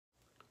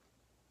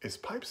Is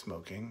pipe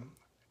smoking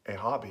a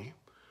hobby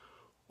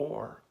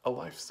or a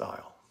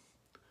lifestyle?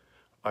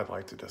 I'd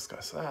like to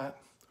discuss that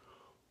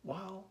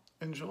while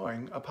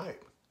enjoying a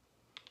pipe.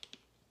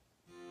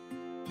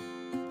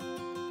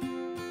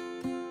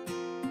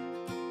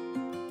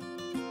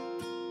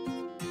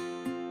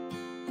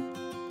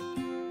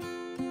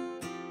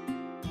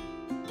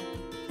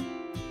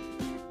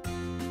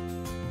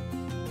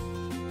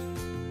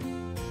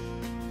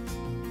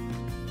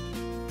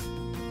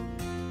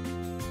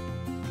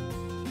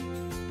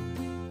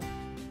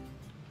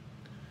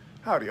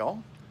 Howdy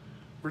y'all,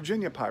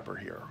 Virginia Piper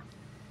here.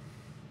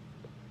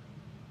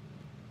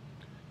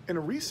 In a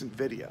recent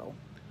video,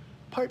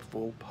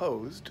 Pipeful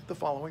posed the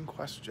following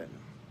question: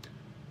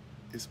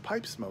 is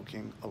pipe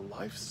smoking a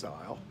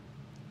lifestyle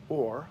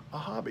or a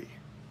hobby?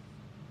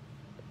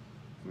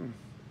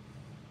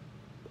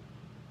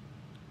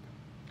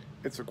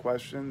 It's a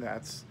question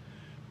that's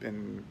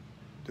been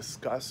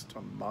discussed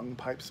among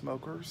pipe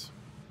smokers,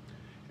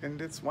 and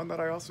it's one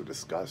that I also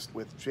discussed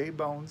with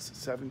J-Bones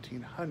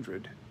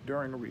 1700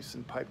 during a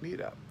recent pipe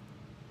meetup.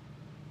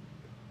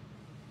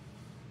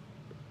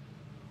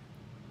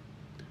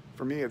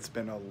 For me, it's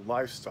been a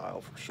lifestyle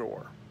for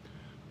sure,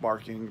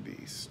 marking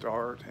the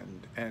start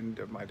and end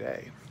of my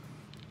day.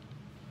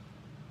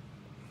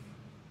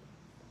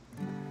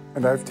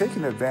 And I've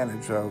taken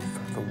advantage of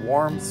the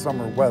warm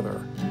summer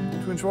weather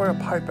to enjoy a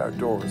pipe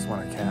outdoors when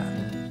I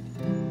can.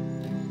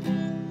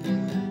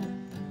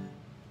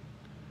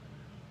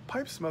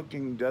 Pipe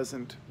smoking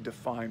doesn't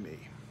define me,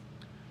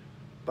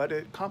 but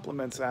it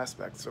complements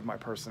aspects of my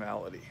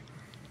personality.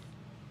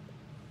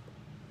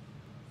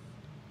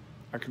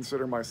 I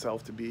consider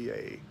myself to be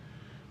a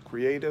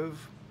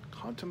creative,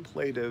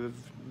 contemplative,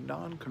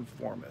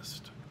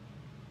 nonconformist.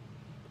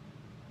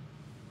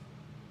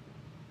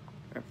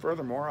 And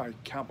furthermore, I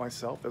count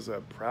myself as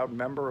a proud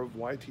member of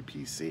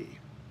YTPC.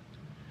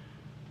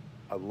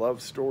 I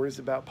love stories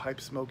about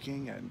pipe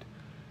smoking and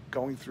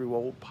going through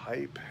old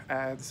pipe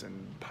ads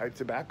and pipe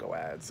tobacco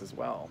ads as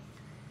well.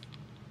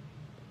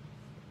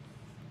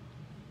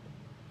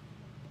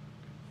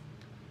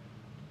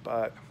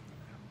 But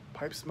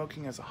pipe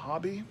smoking as a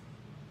hobby,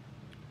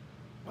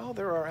 well,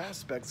 there are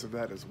aspects of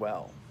that as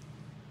well.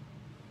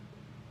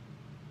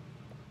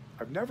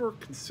 I've never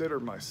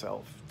considered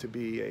myself to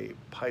be a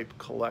pipe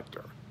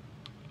collector.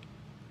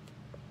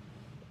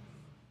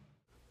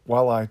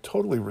 While I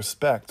totally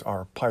respect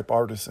our pipe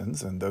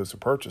artisans and those who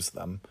purchase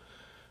them,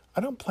 I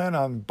don't plan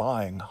on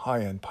buying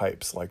high-end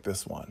pipes like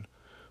this one.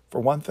 For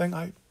one thing,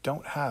 I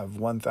don't have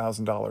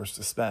 $1,000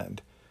 to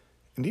spend,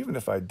 and even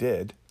if I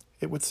did,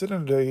 it would sit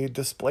in a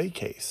display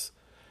case,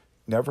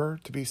 never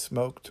to be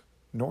smoked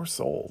nor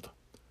sold.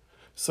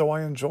 So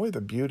I enjoy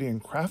the beauty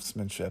and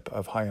craftsmanship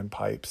of high-end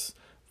pipes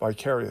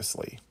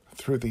vicariously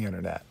through the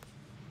internet.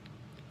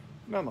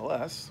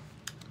 Nonetheless,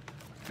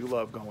 I do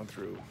love going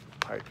through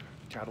pipe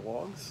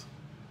catalogs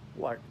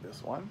like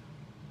this one.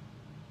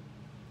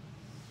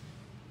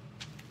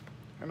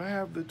 And I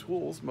have the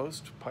tools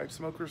most pipe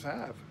smokers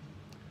have: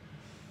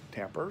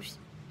 tampers,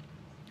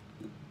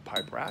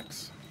 pipe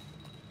racks,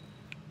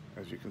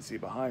 as you can see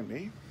behind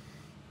me,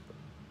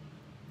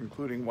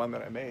 including one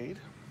that I made.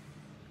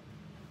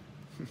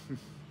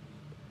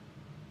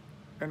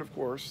 And of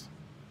course,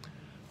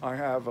 I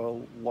have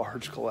a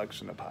large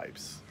collection of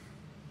pipes.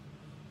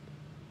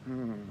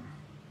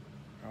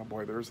 Oh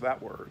boy, there's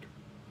that word.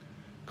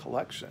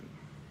 Collection.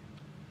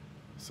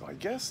 So I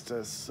guess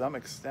to some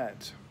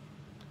extent,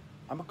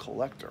 I'm a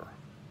collector.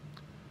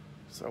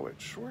 So it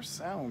sure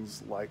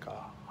sounds like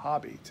a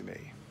hobby to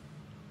me.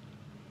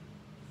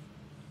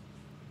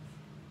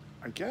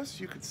 I guess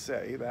you could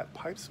say that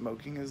pipe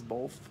smoking is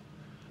both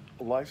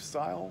a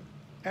lifestyle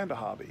and a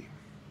hobby.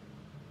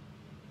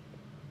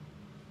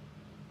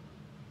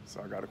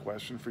 So I got a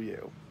question for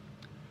you.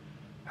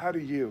 How do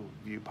you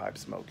view pipe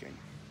smoking?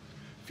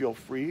 Feel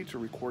free to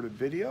record a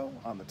video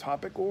on the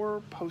topic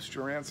or post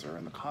your answer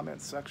in the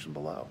comments section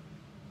below.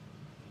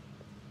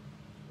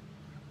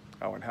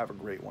 Oh, and have a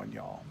great one,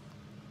 y'all.